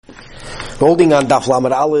Holding on Daf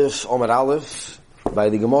Lamed Aleph, Omer Aleph, by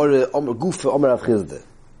the Gemara Gufa Omer Rav Chizda.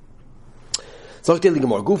 So the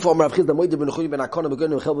Gemara Gufa Omer Rav Chizda Moide ben Chuy ben Akona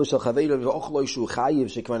begun with Chelva Shel Chaveira ve'ochloi shu chayiv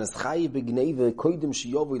shekvan es chayiv begneve koidem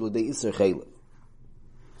shiyovu l'dei iser chaylev.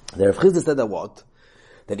 The Rav Chizda said that what?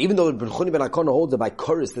 That even though Ben Chuy ben Akona holds that by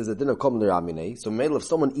Koris there's a din of Komen Ramine, so maybe if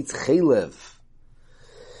someone eats chaylev,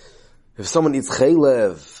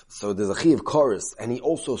 so there's a chiv chorus, and he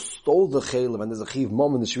also stole the chaylev, and there's a chiv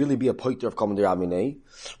mom, and there should really be a pointer of common deraminei.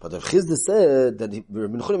 But the Chizda said that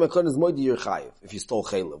Ben Chuy Makon is moidi your chayiv if you stole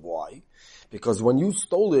chaylev. Why? Because when you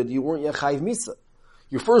stole it, you weren't yet chayiv misa.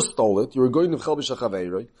 You first stole it, you were going to chelbish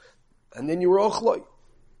chaveiroi, and then you were ochloi.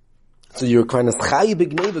 So you're kind of chayiv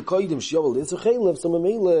begneve koidim shiyovel iser chaylev. So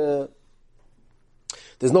memele,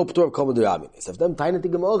 there's no pointer of common deraminei. So if them tiny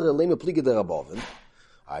thing gemara leme pliga derabovin.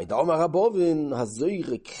 Da Omar Rabovin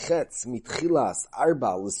hazoyre Katz mit chilas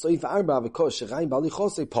arba l'soif arba v'kosh rein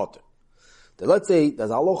balichosei potter. Let's say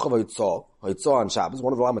there's a halacha of hoitzah on Shabbos.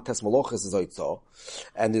 One of the lamates malachas is hoitzah,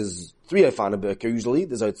 and there's three I found a beker usually.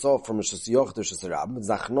 There's hoitzah from Rosh Hashanah to Rosh Hashanah,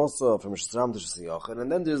 zachnosa from Rosh Hashanah to Rosh Hashanah, and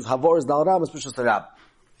then there's havors dal ramas to Rosh Hashanah.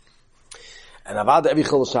 And avad every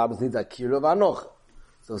chil Shabbos needs a kira v'anoch.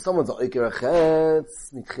 So someone's a oiker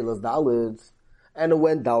Katz mit chilas dalid. And it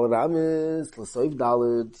went Dalad Amis, Lasoif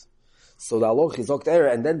Dalad. So the Aloch is Okt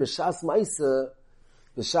Era, and then B'Shas Maisa,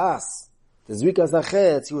 B'Shas, the Zrika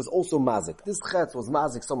Zachetz, he was also Mazik. This Chetz was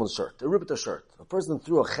Mazik someone's shirt. They ripped a shirt. A person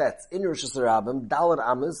threw a Chetz in Rosh Hashanah, Dalad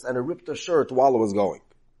Amis, and it ripped a shirt while it was going.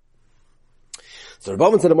 So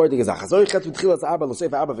Rabban said the Mordig Gezach, Azreil Chetz with Chilas Arba,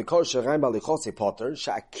 Lasoif Arba, V'Kol Sherein Balichose Potter,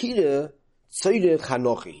 Sha'akira Tzoyrech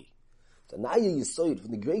Hanochi. The Naya Yisoid,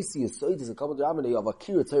 from the Gracie Yisoid, is a common denominator of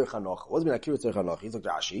Akira Tzorech Hanoch. What does mean Akira Tzorech Hanoch? He's like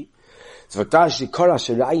Rashi. So Rashi, Kara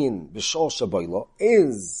Sherayin, B'Shol Shaboylo,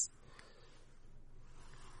 is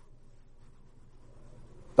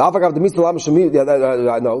the Alpha the Mitzvah Lam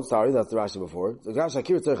Shemi, no, sorry, that's the Rashi before. So Rashi,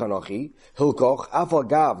 Akira Tzorech Hanochi, Hilkoch, Alpha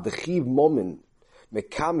Gav, the Chiv Momen,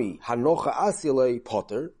 Mekami, Hanocha Asilei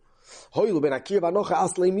Potter, Hoylu ben akir v'anocha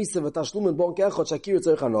aslei misa v'tashlumen bon kechot shakir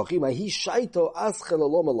tzorech anochi ma hi shaito aschel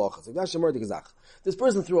lo malachas. This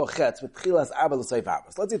person threw a chetz with chilas arba l'seif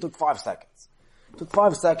amas. Let's say it took 5 seconds. It took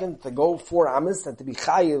 5 seconds to go 4 amas and to be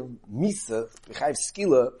chayiv misa, be chayiv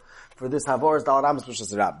skila for this havaris dal amas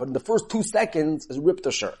b'shas rab. But in the first 2 seconds, it ripped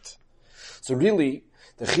a shirt. So really,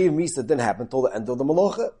 the chayiv misa didn't happen until the end of the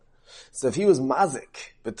malacha. So if he was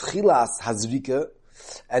mazik, but chilas hazrika,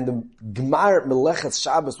 and the Gemar Melechet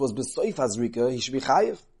Shabbos was B'Soif Hazrika, he should be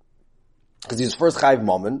chayiv. Because he was first chayiv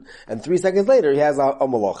moment, and 3 seconds later he has a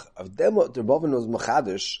malach. Of them, the Rebbeinu was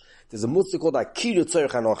Machadish, there's a mitzvah called Akira Tzorech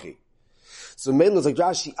Hanochi. So Mela is like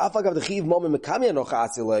Rashi, Afagav the Chiv moment Mekami Hanocha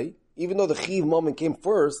Asilei, even though the Chiv moment came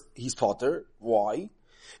first, he's potter. Why?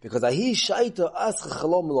 Because Ahi Shaita Aschel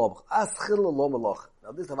Lo Malach. Aschel Lo Malach.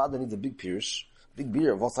 Now this Havada needs a big pirush. Big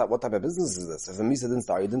beer. What type of business is this? If the Misa didn't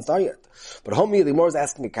start, he didn't start yet. But homie, the more is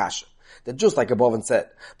asking a kasha. That just like above and said,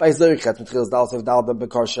 by Zerichet, with Chil's Dal, Sev Dal,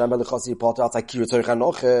 Bekar Shem, Belichosi, Potter, outside Kira Tzorech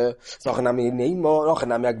Hanoche, Sochanami Neimo,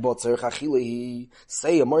 Nochanami Agbot, Tzorech Achilehi,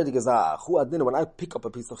 say a Mordig Gezach, who had dinner, when I pick up a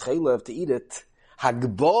piece of chaylev to eat it,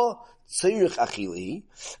 Hagbo, Tzorech Achilehi,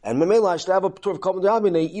 and Memela, I should have a tour of Common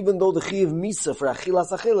Rabinei, even though the Chiv Misa for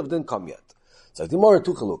Achilas Achelev didn't come yet. So the more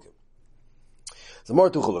took a look. So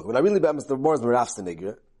more tuchaluk. When I really bet the more is merafs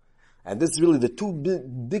nigra, and this is really the two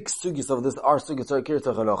big sugis of this our sugis or Akira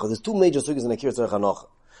Tzorech Hanocha. There's 2 major sugis in Akira Tzorech Hanocha.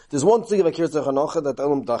 There's one sugi of Akira Tzorech Hanocha that the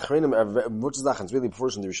Achreinim, which is Achans really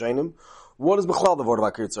before the Rishayim. What is b'chlal the word of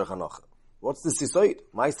Akira Tzorech Hanocha? What's the sisoid?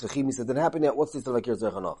 Ma'aser chimi said didn't happen yet. What's the sisoid of Akira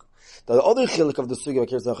Tzorech Hanocha? The other chilik of the sugi of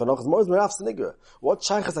Akira Tzorech Hanocha is more is merafs nigra. What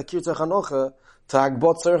shaychas Akira Tzorech Hanocha to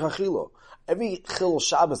Hagbot Tzorech Achilo? Every chil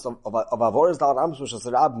Shabbos of Avoris Dal Rams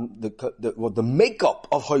the makeup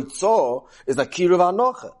of Hoitzah is a Kira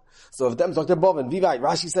V'Anocha. So if them talk above and Vivai,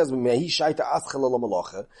 Rashi says when Mehi Shaita Aschel Lo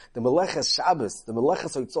Malacha, the Meleches Shabbos, the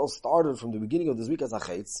Meleches Hoitzah started from the beginning of this week as a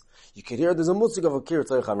Chetz. You can hear there's a musik of a Kira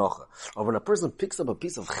Tzorech Hanocha. Or when a person picks up a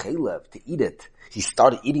piece of chaylev to eat it, he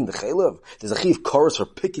started eating the chaylev. There's a chiv chorus for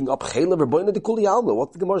picking up chaylev or boina de kuli alma.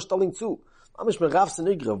 What's the Gemara telling to? Amish meraf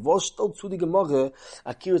senigre, was stellt zu die Gemara,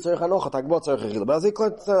 Akira Tzorech Hanocha, Tagbot Tzorech Achila. But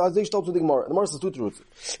as they stellt zu die Gemara, the Gemara says 2 truths.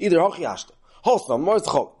 Either Hochi Ashta, Hosam, Mars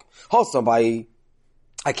Chok, Hosam by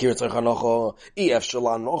Akira Tzorech Hanocha, Ef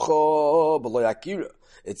Shalan Nocha, Beloy Akira.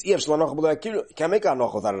 It's Ef Shalan Nocha, Beloy Akira. You can't make a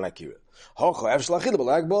Nocha without an Akira. Hocha, Ef Shalan Achila,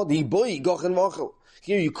 Beloy Akba, the boy, Gochen Vachel.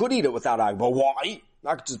 Here you could eat it without Akba. Why?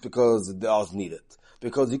 Not just because it does need it.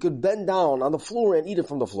 Because you could bend down on the floor and eat it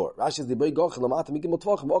from the floor. Rashi says the boy gochel lamata mikim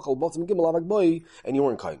otvach vachal botzim mikim lavak boy, and you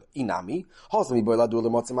weren't kind. Inami hasami boy ladu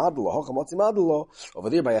lematzim adlo hocha matzim adlo. Over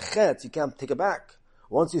there by a chet you can't take it back.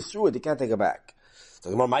 Once you threw it, you can't take it back. So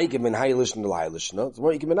the more ma'ikib min haylish and the haylish, no? The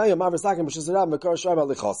more you can menayim maver sakin b'shis rabim v'kar sharab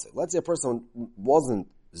alichase. Let's say a person wasn't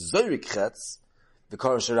zorik chetz, the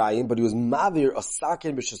kar sharayim, but he was mavir a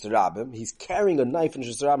sakin b'shis rabim. He's carrying a knife in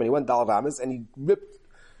shis rabim, and he went dal vamis, and he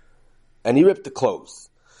ripped the clothes.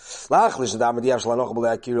 If the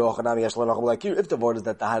word is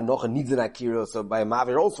that the hanocha needs an akira, so by a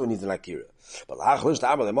mavir also needs an akira. But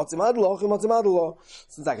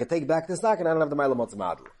since I can take back the sakin, I don't have the ma'ila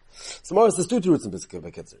motzimadla. So more there's two roots in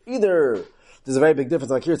Bekitzer. Either there's a very big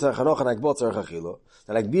difference on Akira Tzarech Hanocha and Akbot Tzarech Achila.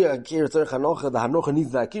 That Akira Tzarech Hanocha, the Hanocha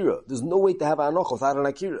needs the Akira. There's no way to have a Hanocha without an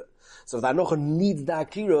Akira. So if the Hanocha needs the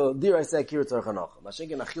Akira, there I say Akira Tzarech Hanocha.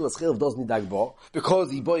 Mashiach and Achilas Chilv doesn't need the Akbot,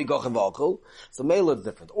 because he boy Goch and V'okol. So Mela is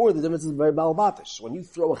different. Or the difference is very balbatish. When you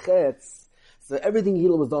throw a chetz, so everything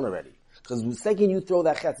Hila was done already. Because the second you throw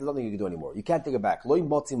that chetz, there's nothing you can do anymore. You can't take it back. Lo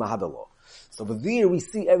Motzi Mahadalo. So but there we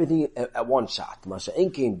see everything at one shot. Masha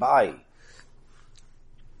Enkin by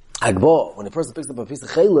Agbo, when a person picks up a piece of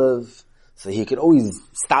chaylev, so he can always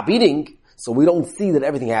stop eating, so we don't see that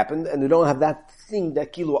everything happened, and we don't have that thing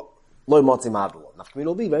that kilo loy motzi madlo. Nafkamin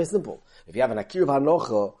will be very simple. If you have an akira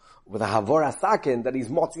v'hanocha with a havor asakin, that he's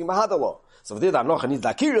motzi madlo. So there the hanocha needs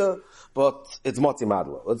the akira, but it's motzi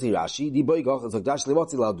madlo. Let's see Rashi. Di boigach is hagdash li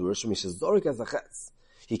motzi ladur, shemish zorik as a chetz.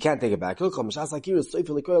 He can't take it back. Hilchah mishas akira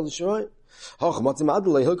soifel likoyel l'shiroy. Hoch motzi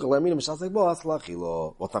madlo hilchah lemina mishas akbo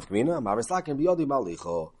aslachilo. What's nafkamina? Maver sakin biyodi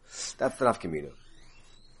balicho. That's the nafkamina.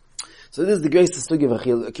 So this is the greatest sugi of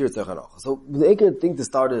akira tzarech hanocha. So the ikir thing to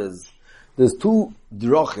start is there's two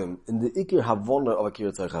drachim in the ikir havona of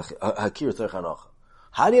akira tzarech hanocha.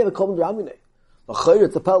 How do you have a common dramine? L'chayr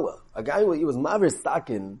it's a pella. A guy he was maver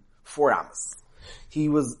sakin 4 amos. He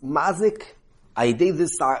was mazik. I did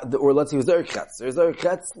this, or let's say, he was Zerich Chetz. There's Zerich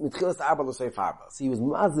Chetz, mitchilas arba l'seif arba. So he was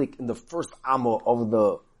mazik in the first amo of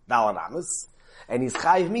the Dalad Amos, and he's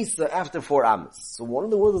chayiv misa after 4 amos. So what in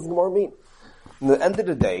the world does Gemara mean? In the end of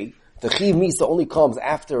the day, the chayiv misa only comes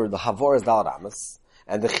after the Havor's Dalad Amos,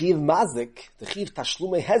 and the chayiv mazik, the chayiv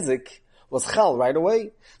tashlume hezik, was chal right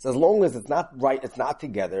away. So as long as it's not right, it's not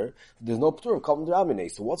together, there's no p'tur of kavim d'ramine.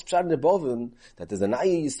 So what's pshat in the bovin, that there's an ayah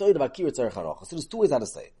yisoid of akira tzarech hanocha. So there's 2 ways how to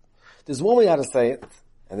say it. There's one way how to say it,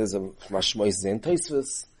 and there's a mashmois in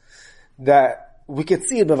Tosfos, that we could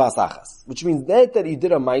see it bevasachas, which means that you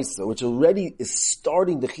did a maisa, which already is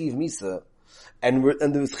starting the chiv misa, and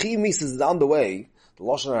the chiv misa is on the way. The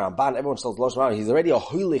lashon Ramban, everyone tells lashon Ramban, he's already a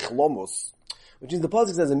hoilich lomos, which means the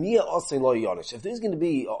pasuk says, "Miya osain lo yonish." If there's going to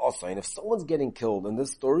be a osain, if someone's getting killed in this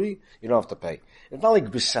story, you don't have to pay. It's not like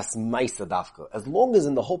b'shas maisa dafka. As long as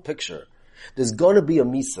in the whole picture there's going to be a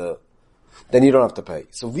misa, then you don't have to pay.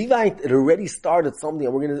 So Vivite, it already started something,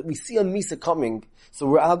 and we see a Misa coming, so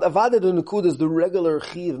we're avaded in the Kud is the regular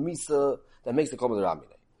Chiv Misa that makes the Kol Ramine.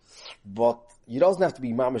 But you don't have to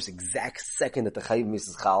be mamish exact second that the Chiv Misa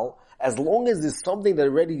is Chal, as long as there's something that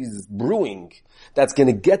already is brewing, that's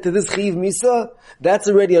gonna get to this Chiv Misa, that's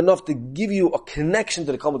already enough to give you a connection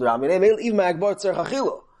to the Kol Ramine. Even my Akbar Tzarech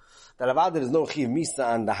Achila. That avaded is no Chiv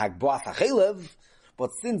Misa and the Hakbar Achilev,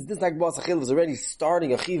 but since this Akbas Achil is already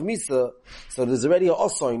starting a Chiv Misa, so there's already a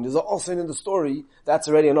Osoin, there's an Osoin in the story, that's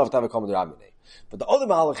already enough to have a Common Ramine. But the other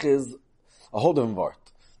Mahalach is a whole different part.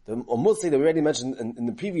 The Musli that we already mentioned in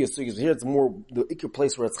the previous series, here it's more the Iker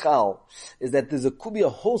place where it's Chal, is that could be a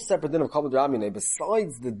whole separate din of Common Ramine,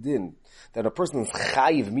 besides the din that a person is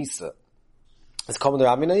Chayiv Misa, is Common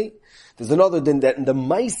Ramine. There's another din that in the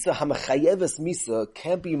Maisa Hamachayeves Misa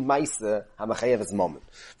can't be Maisa Hamachayeves moment.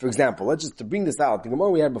 For example, to bring this out, the Gemara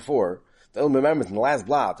we had before, the Ilm remembers in the last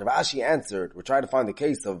blatt, Rashi answered, we're trying to find the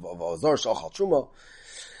case of Azar Shachal Truma,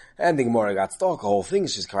 and the Gemara got stuck, the whole thing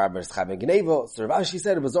is just Karab Schab and Geneva. So Rashi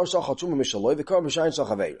said, Azar Shachal Truma Mishaloi, the Karab Mishayin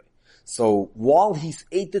Shachaveir. So while he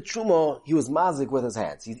ate the truma, he was mazik with his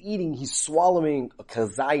hands. He's swallowing a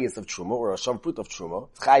kazayas of truma, or a shamprut of truma.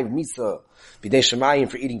 Chayiv misa b'dei shemayim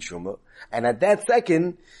for eating truma. And at that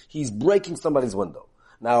second, he's breaking somebody's window.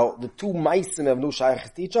 Now, the two maisim have no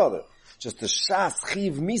shayach to each other. Just the shas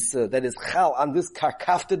chiv misa that is chal on this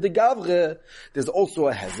karkafta de gavre, there's also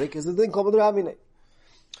a hezek, is a thing called the Ravine.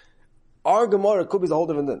 Our Gemara could be the whole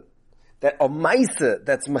different thing. That a maisa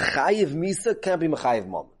that's mechayiv misa can't be mechayiv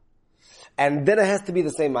mom. And then it has to be the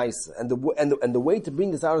same Maisa. And the way to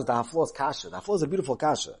bring this out is the Haflos Kasha. The Haflos is a beautiful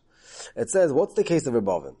Kasha. It says, what's the case of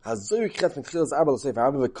Rebovin?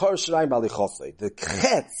 The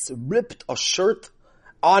Katz ripped a shirt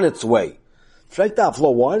on its way. Why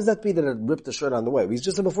does that mean that it ripped the shirt on the way? We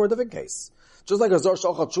just said before a different case. Just like Azar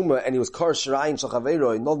Shachal Truma and he was Kar Shirayin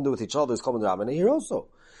Shachaveiro, nothing to do with each other, is common Rabbin. Here also.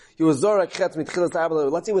 He was Zorak Chetz Mitchilas Arba,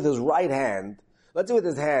 let's say with his right hand, Let's say with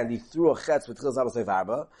his hand, he threw a chetz with Chil Sabas Seif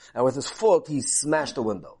Arba, and with his foot, he smashed the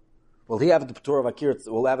window. Will he have the P'tur of Akir,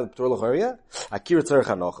 will he have the P'tur L'choria? Akir Tzarech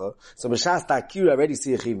Hanocha. So B'shas Ta'akir already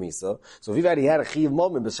see a Chiv Misa. So if he've already had a Chiv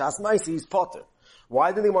moment, B'shas Maisi, he's potter.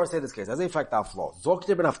 Why did the Gemara say this case? As a fact, that flaw.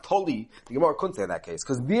 Zokter ben Aftoli, the Gemara couldn't say that case.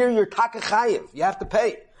 Because beer, you're Taka Chayiv. You have to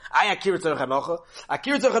pay. Akir Tzarech Hanocha.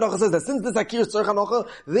 Akir Tzarech Hanocha says that since this Akir Tzarech Hanocha,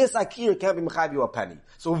 this Akir can't be Mechayiv you a penny.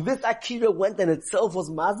 So if this Akir went and itself was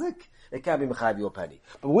Mazik, it can't be Mechayiv you a penny.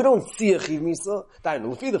 But we don't see a Chiv Misa.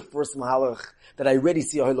 If the first Mahalach, that I already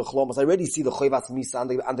see a Hoylech Lomos, I already see the Choyvas Misa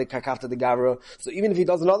and the Kakafta de Gavra. So even if he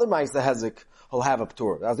does another Maisa Hezek, he'll have a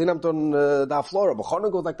P'tur. As in I'm doing da Flora, but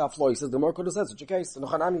Chonon goes like da Flora. He says the more could have said such a case. No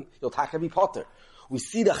Chanami, you'll take every potter. We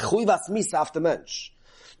see the Choyvas Misa after Mensch.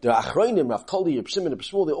 The Achroinim, Rav Toli, Rav Shimon, Rav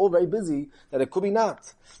Shmuel, they're all very busy that it could be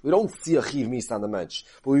not. We don't see a Chiv Misa on the Mensch.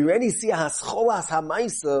 But we already see a Hascholas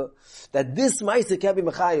HaMaisa, that this Maisa can be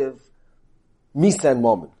Mechayev Misa and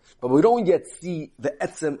Moment. But we don't yet see the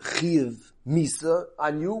Etzem Chiv Misa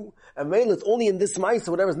on you, and mainly it's only in this Maisa,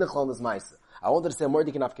 whatever is Nichol in this Maisa. I wanted to say more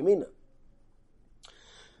Dikin Afkamina.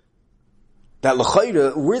 That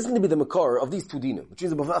L'chayre, where's going to be the Makar of these two dinim? Which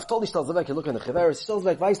is, I've told you, Shtalzavek, you look in the Chiveris,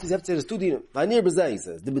 Shtalzavek, Weiss, you have to say there's two dinim. V'anir B'zeh, he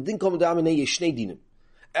says, the Bedin Kom D'Aminei yesh shnei dinim.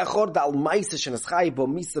 Echor da'al Maisa sheneschai bo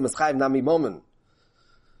Misa meschai nami momen.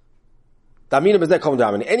 D'Amina B'zeh Kom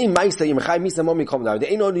D'Aminei. Any Maisa, yemechai Misa momen Kom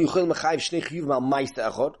D'Aminei. Ein onu yuchil mechai shnei chiyuv ma'al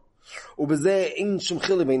Maisa echor. Ubezeh in shum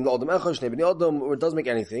chile bein l'odom echor shnei b'nei odom, or it doesn't make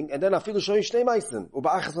anything. And then afilu shoyin shnei Maisim.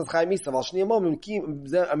 Uba'achas meschai Misa, val shnei momen,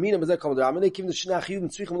 Amina B'zeh Kom D'Aminei, kim the shnei chiyuv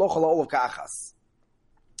mitzvichim lochal ha'olav ka'achas.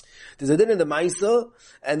 There's a din in the Maisa,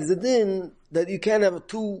 and there's a din that you can't have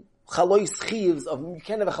two chalois chivs you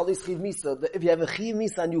can't have a chalois chiv misa. If you have a chiv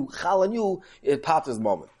misa on you, chal on you, it patters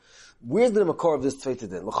moment. Where's the makor of this tfeita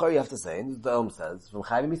din? L'chor you have to say, and the Om says, from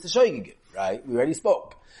chayv misa shoygig, right? We already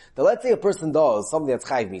spoke. Now let's say a person does something that's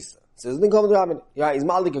chayv misa. So he's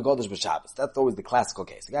malik a godesh b'Shabbos. That's always the classical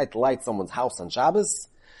case. A guy lights someone's house on Shabbos,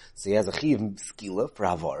 so he has a chiv skila for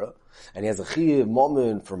havara, and he has a chiv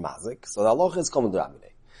moment for mazik, so the halacha is common d'ramine.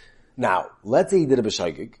 Now, let's say he did a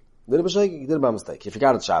b'shaygig. He did it by mistake. He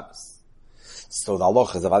forgot it's Shabbos. So the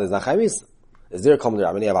halacha is avad is not chayv. Is there a common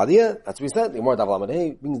d'ramine avadia? That's what we said. The Gemara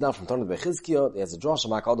Davlamadei brings down from Torah Bechizkiah. There's a drasha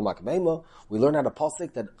makal de makabema. We learn out of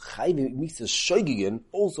pasuk that chayv misa shoygigin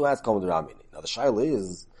also has common d'ramine. Now the shaila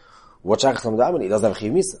is what shayach common d'ramine? He doesn't have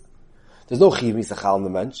chayv misa. There's no chayv misa chal in the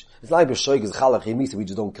mensch. It's not like b'shoygig is chal chayv misa. We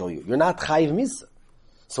just don't kill you. You're not chayv misa.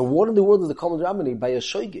 So what in the world is the common d'ramine by a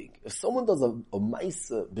shoygig? If someone does a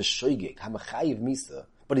misa b'shoygig, have a chayv misa,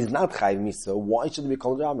 but he's not chayv misa, why should it be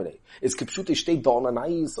common d'ramine? It's kipshute shtei don and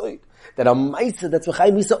ayi yisoid. That a misa that's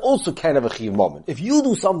b'chayv misa also can have a chayv moment. If you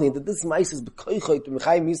do something that this misa is b'koychoy to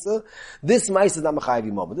b'chayv misa, this misa is not b'chayv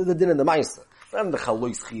moment. There's a din in the misa. It's not in the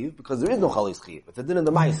chalois chiv, because there is no chalois chiv. It's a din in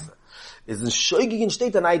the misa. Is the shoygig in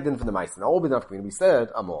state and ayi din for the misa. Now all we said,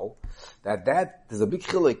 Amol, that there's a big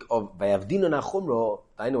chilik of by avdina nachumro.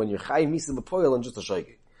 I know when you're chayv misa b'poil and just a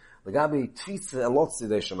shoygig. The gabi tfitza and lotzi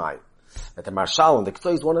de shemayim. That the marshal and the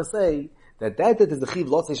ktois want to say that is the chiv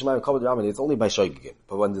lotzi shemayim covered ramini. It's only by shoygig.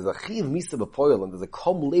 But when there's a chiv misa b'poil and there's a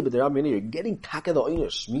kom lebe de ramini, you're getting taka the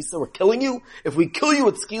oynish misa. We're killing you. If we kill you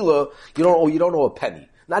at skila, you don't owe a penny.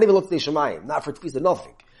 Not even lotzi shemayim. Not for tfitza,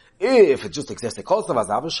 nothing. If it just exists a cost of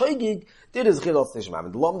azav shoygig, there is a chiv lotzi shemayim.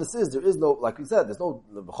 And the lom this is there is no, like we said, there's no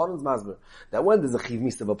b'chonon's mazber that when there's a chiv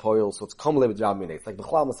misa b'poil, so it's kom lebe de ramini. It's like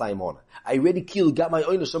b'chlal masayim hona. I already killed, got my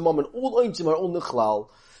oynish a moment. All oynishim are all nichlal.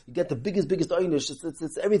 You get the biggest oynish.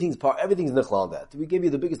 It's everything's nichlal on that. We give you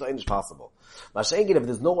the biggest oynish possible. Mashenkin, if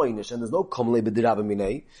there's no oynish and there's no komle b'dirab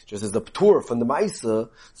minei, just as a p'tur from the ma'isa,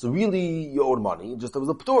 so really you owed money. Just there was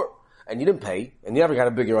a p'tur and you didn't pay and you never got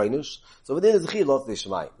a bigger oynish. So within the chiyuv lots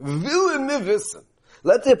d'shemai. Vilim mivissen.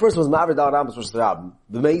 Let's say a person was ma'avid al rambus versus rabim,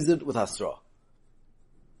 b'meizid with hasra.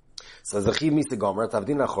 So the chiv misa gomer,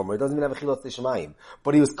 tavdin achomer, it doesn't even have a chiyuv lots d'shemaim,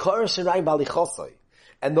 but he was kar shirayim balichosai.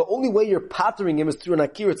 And the only way you're pattering him is through an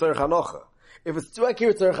akir tzarech hanocha. If it's through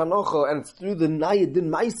akir tzarech hanocha and it's through the nayadin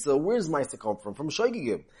maisa, where's maisa come from? From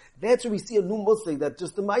shoygigim. That's where we see a new muslim that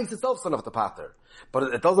just the maisa itself is enough to patter.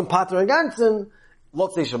 But it doesn't patter in ganzen,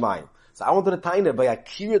 lotzei shemayim. So I wanted to tell you, by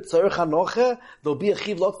akir tzarech hanocha, there'll be a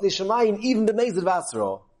chiv lotzei shemayim, even the mezid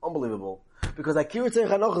vasra. Unbelievable. Because akir tzarech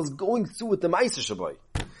hanocha is going through with the maisa shabai.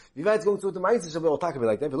 It's going through the Ma'aser Shabbat will talk about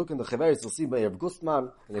like that. If you look in the Chiveris, you'll see by Rav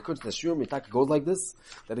Gustman and the Kurtz Shiur, Mitaka goes like this,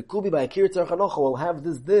 that it could be by Akir Tzarech Hanocha will have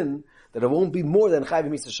this din that it won't be more than Chayv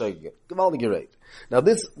Misa Shoygig. Givaldi Gereit. Now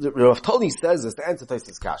this, Rav Toli says this to answer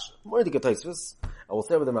Tosfos Kasha. More to get Tosfos, I will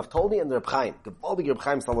say with the Rav Toli and the Rav Chaim. Givaldi Rav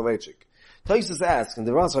Chaim Soloveitchik. Tosfos asks, in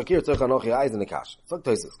the Ras Akir Tzarech Hanocha eyes in the Kasha. It's like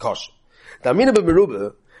Tosfos, Kasha. Damina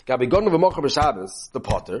b'merubah, Gabi gon of mocher b'Shabbos, the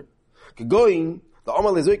potter. Gegoin, the Omer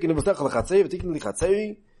lezoik in Nevusecho lechatzei, v'tikin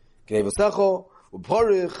lichatzei, Nevusecho,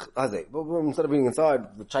 u'porich, Azreil. Instead of being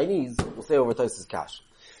inside, the Chinese will say over Tosfos Kash.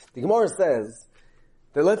 The Gemara says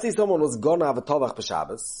that let's say someone was gonna have a tovach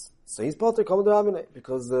b'Shabbos, so he's potter kama d'Rabbanan,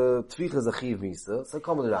 because the tvich is a chiv misa, so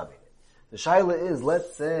kama d'Rabbanan. The shaila is,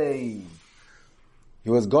 let's say he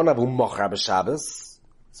was gonna have a mocher b'Shabbos,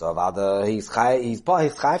 so he's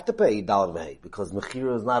chayv to pay dalad v'hei, because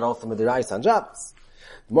mechira is not also midiraisa on Shabbos.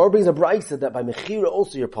 The Gemara brings a brayso that by mechira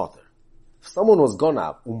also you're potter. If someone was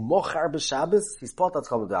gonna umochar b'Shabbos, he's potter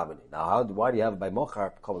kama d'Rabbanan. Now, why do you have it by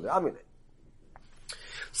mochar kama d'Rabbanan?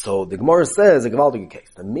 So the Gemara says a gewaltige case.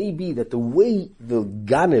 That may be that the way the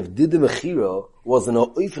Ganev did the mechira was in a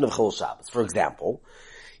oifen of Chol Shabbos. For example,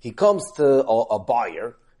 he comes to a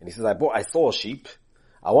buyer and he says, I saw a sheep.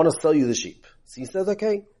 I want to sell you the sheep. So he says,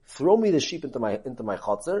 okay, throw me the sheep into my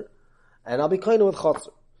chotzer, and I'll be kind of with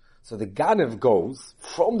chotzer. So the Ganev goes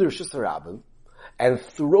from the Rishus HaRabban and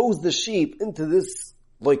throws the sheep into this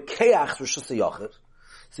like keach Rishus HaYachid.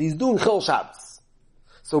 So he's doing Chol Shabbos.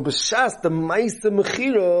 So b'shas the Maisa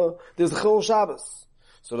Mechira, there's a Chol Shabbos.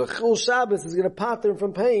 So the Chol Shabbos is going to pater him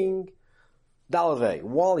from paying Dalavei.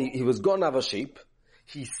 While he was going to have a sheep,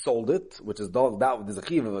 he sold it, which is that there's a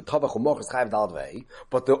chiv of a tovach u'moch is chayav Dalavei.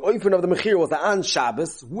 But the oifen of the Mechira was the An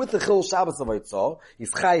Shabbos with the Chol Shabbos of Eitzah.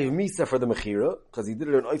 He's chayav Misa for the Mechira because he did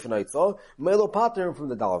it in oifen Eitzah. Melo pater him from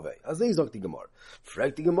the Dalavei. Azreil zok the Gemara.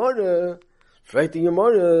 Frag the Gemara.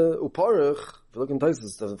 Uparach. If you look in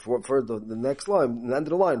Tosfos for the next line, the end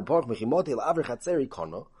of the line, Parach mechimoti l'avri chatzeri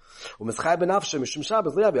kono, u'meschai benafshe mishum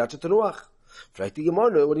Shabbos li'abi achet tenuach. Fragti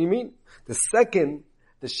Gemara, what do you mean? The second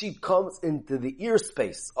the sheep comes into the ear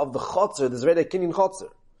space of the chotzer, there's already a kinyan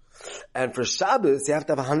chotzer. And for Shabbos, you have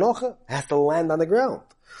to have a hanocha, it has to land on the ground.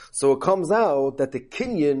 So it comes out that the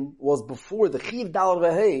kinyan was before the chiv dal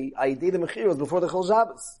v'hei, ayidei the mechira was before the chol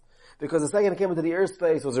Shabbos. Because the second it came into the ear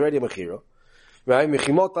space was already a mechira. Right?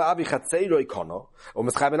 Mechimot la'avi chatzeiro ikono, or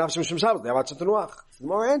meschai benafshe mishum Shabbos, they have achet tenuach. The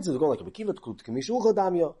more answers, going like a bekivat kut, k'mishu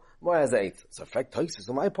chodamyo, more as eight. So, fact,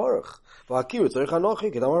 Tosfos, my parach. V'hakiru tzorich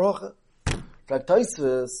hanochi, kedam harocha. Like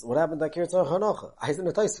Tosfos, what happened to Akir Tzorich Hanocha? I said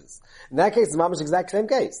no Tosfos. In that case, it's mamish exact same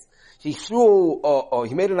case. He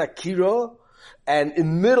he made an Akira, and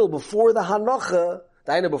in middle, before the Hanocha,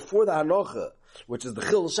 before the Hanocha, which is the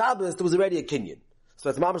Chil Shabbos, there was already a Kinyan. So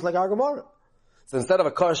it's mamish like our Gemara. So instead of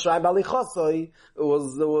a Kar Shrine Bali Chosoi, it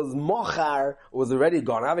was Mochar, it was already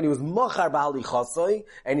gone out, and he was Mochar Bali Chosoi,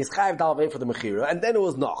 and he's Chayiv Dalvei for the Mechira, and then it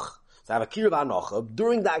was Noch. So I have Akira V'Anocha.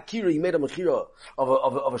 During the Akira, he made a Mechira of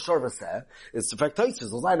a Shorvaseh. It's in fact Tosfos,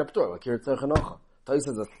 it was line up door, Akira Tzorich Hanocha.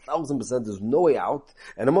 Tosfos is 1,000%, there's no way out,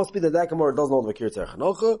 and it must be that Gemara doesn't know the Akira Tzorich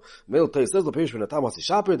Hanocha. Meil Tosfos, the Pirish V'Natam Hasi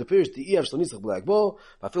Shaper, the Pirish T'iev Shlonisach B'Lag Bo,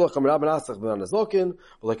 V'afilach Kam Rabban Asach B'An Azokin,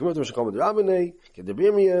 V'Lak Yimurtim Shekam D'Rabbanei,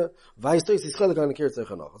 K'Debirmiyah, V'Hais Tosfos Chelek on Akira Tzorich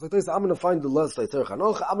Hanocha. So Tosfos, I'm going to find the less like Tzorich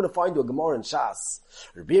Hanocha, I'm going to find you a Gemara in Shas,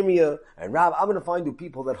 Rebirmiyah, and Rab, I'm going to find you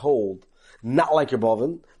people that hold not like your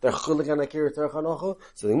Bavin, they're chulik on Akira Tzorich Hanocha,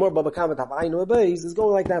 so the more Baba Kamet have Ainu Abeis is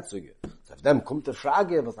going like that suge. So if them come to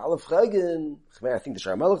Frage, was alle Fragen, I think the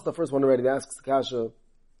Shar Melech the first one already asks the Kasha,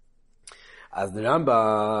 as the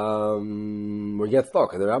Rambam, we get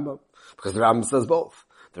stuck at the Rambam, because the Rambam says both.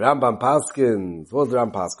 The Rambam Paskins, what's the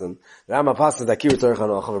Rambam Paskin? The Rambam Paskins Akira Tzorich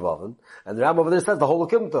Hanocha for Bavin, and the Rambam over there says the whole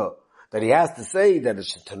Akimta, that he has to say that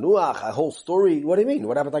it's Tanuach, a whole story. What do you mean?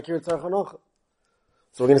 What happened to Akira Tzorich Hanocha?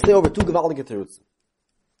 So we're going to say over two gewaltige terutzim.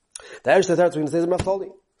 The Ershe Teretz we're going to say is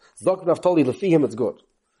Naftali. Zok Naftali, lefihim it's good.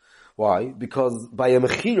 Why? Because by a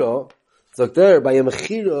mechira, by a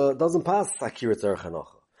mechira doesn't pass Akira Tzorich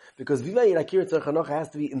Hanocha. Because Vivay Akira Tzorich Hanocha has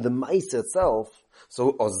to be in the Maisa itself.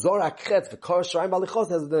 So Ozor Akretz, the Kar Shrine Balichos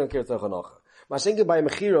has to be Akira Tzorich Hanocha. Mashenke by a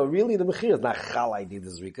mechira, really the mechira is not Chal I did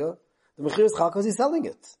this Rika. The mechira is Chal because he's selling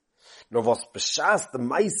it. No, was B'shas the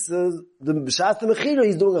Maisa, the B'shas the mechira,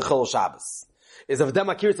 he's doing a Chol Shabbos. Is if them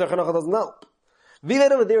Akira Tzorich Hanocha doesn't help.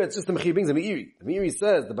 V'iled over there, it's just the Mechira brings a Meiri. The Meiri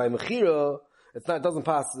says that by Mechira, it doesn't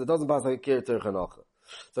pass Akira Tzorich Hanocha.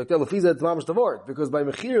 So Lefiza, it's mamish the word, because by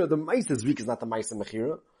Mechira, the Meisa's week is not the Meisa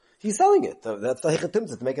Mechira. He's selling it. That's the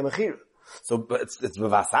Hechatimza to make a Mechira. So, but it's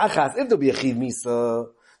Bevasachas, if there'll be a Chiv Misa, so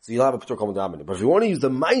you'll have a P'tur Kol D'Rabbanan. But if you want to use the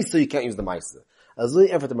Meisa, you can't use the Meisa. Azreil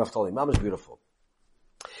effort the Naftali, mamish beautiful.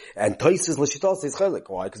 And Tosfos l'shitos is chelik.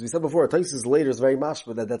 Why? Because we said before, Tosfos later is very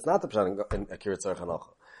mashma, but that's not the pshat in Akira Tzorich Hanocha.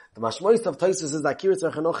 The mashmoist of Tosfos is that Akira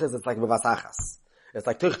Tzorich Hanocha is it's like bevasachas. It's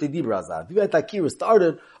like tuchti dibra azad. If you had Akira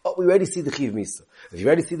started, we already see the chiv misa. If you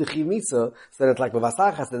already see the chiv misa, then it's like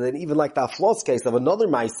bevasachas, and then even like the floss case of another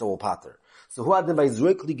ma'isa will pater. So who had them by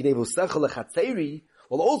zrikli gnevu sechel lechatzeri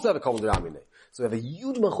will also have a kol d'ramine. So we have a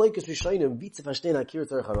huge machlokes rishonim, wie zu verstehen Akira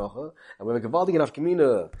Tzarech Hanocha, and we have a gewaltige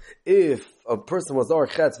nafkamina, if a person was Or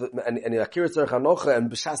Chetz, and Akira Tzarech Hanocha, and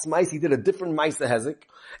B'shas Mais, he did a different Maisa Hezek,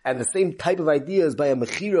 and the same type of ideas by a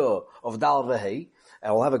Mechira of Dal Vehei,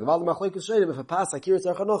 and we'll have a gewaldige machlokes rishonim if a pass Akira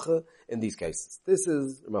Tzarech Hanocha in these cases. This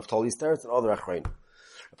is Rav Toli's teretz and other Achrein.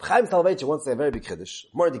 Chaim Salvation wants to say a very big Kiddush,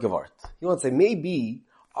 more the Gevart. He wants to say, maybe,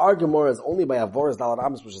 our Gemara is only by Avoras Dalad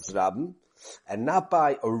Amos Rishas Rabim, and not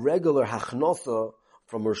by a regular Hachnosa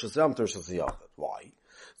from Rosh Hashanah to Rosh Hashanah. Why?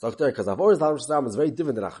 So, because Avoras Dalad Rosh Hashanah is very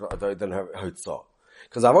different than Haitzah.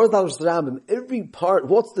 Because Avoras Dalad Rosh Hashanah, every part,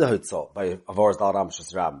 what's the Haitzah by Avoras Dalad Rosh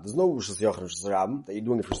Hashanah? There's no Rosh Hashanah and Rosh Hashanah, that you're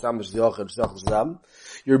doing it for Stam Rosh Hashanah and Rosh Hashanah.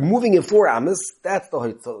 You're moving it 4 Amos, that's the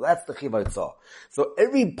Haitzah, that's the Chiv Haitzah. So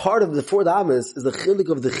every part of the 4 Amos is a chilik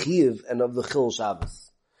of the Chiv and of the Chil Shabbos.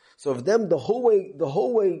 So of them, the whole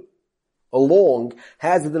way along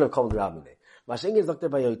has the din of Kol Rabbaneh. Mashing is Dr.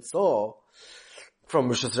 Bayotzah, from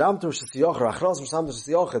Rosh Hashanah to Rosh Hashanah, or Achros Rosh Hashanah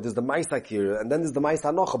to Rosh Hashanah, there's the Ma'isa Akira, and then there's the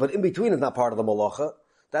Ma'isa Hanocha, but in between is not part of the Malacha.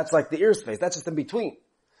 That's like the ear space, that's just in between.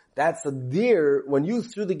 That's a deer, when you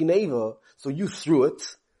threw the Gneva, so you threw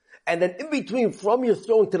it, and then in between, from your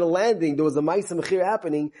throwing to the landing, there was a Ma'isa Mechir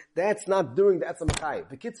happening, that's not during, that's a Mechai.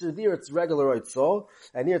 The Kitzur there, it's regular Oitzah,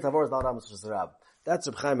 and here it's Avoras Dal Amos Rosh Hashanah. That's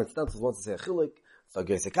Reb Chaim and Stencils wants to say a chilik. So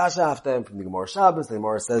Geise Kasha after him from the Gemara Shabbos. The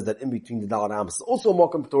Gemara says that in between the Dalad Amos is also a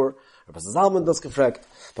Mokum P'tur. Rabbi Zalman does gefrekt.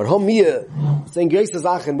 But Homiyah, saying Geise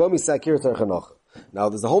Zachen, when we say Akira Tzarech Hanocha. Now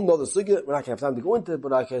there's a whole nother sugya, we're not going to have time to go into it,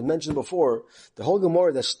 but like I mentioned before, the whole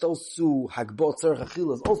Gemara that Shtosu Hagbot Tzarech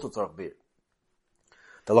Achila is also Tzarech Bir.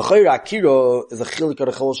 The L'chayra Akira is a chilik of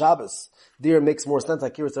the Chol Shabbos. There makes more sense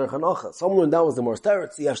Akira Tzarech Hanocha. Someone that was the more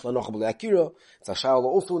teretz, Yesh Lanocha B'le Akira. It's a Shaul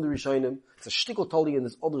also in the Rishonim. It's a shtickle totally in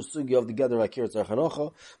this other sugya of the gather Akira Tzarech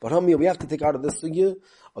Hanocha. But homie, we have to take out of this sugya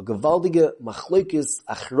a gewaldige machlokes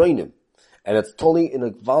achroinim. And it's totally in a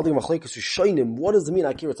gewaldige machlokes rishonim. What does it mean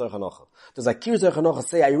Akira Tzarech Hanocha? Does Akira Tzarech Hanocha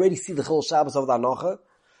say I already see the Chol Shabbos of the Hanocha?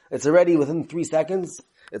 It's already within 3 seconds?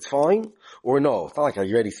 It's fine? Or no, it's not like I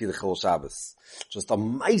already see the Chol Shabbos. Just a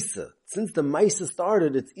Maisa. Since the Maisa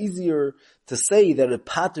started, it's easier to say that it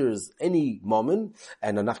patters any moment,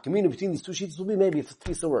 and a nafkamina between these 2 sheets will be maybe if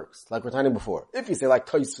Tfisa works, like we're talking before. If you say like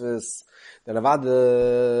Toisvis, then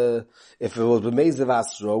if it was B'meizev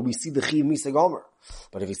Astro, we see the Chiv Misa Gomer.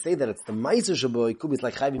 But if you say that it's the Maisa Shaboy, it could be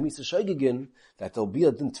like Chayv Misa Shoygigin, that there'll be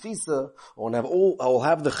a din Tfisa, or I'll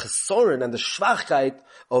have the Chesoren and the Schwachkeit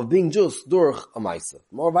of being just durch a Maisa.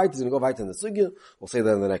 More Vait is going to go Vait in the Sugya, we'll say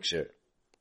that in the next year.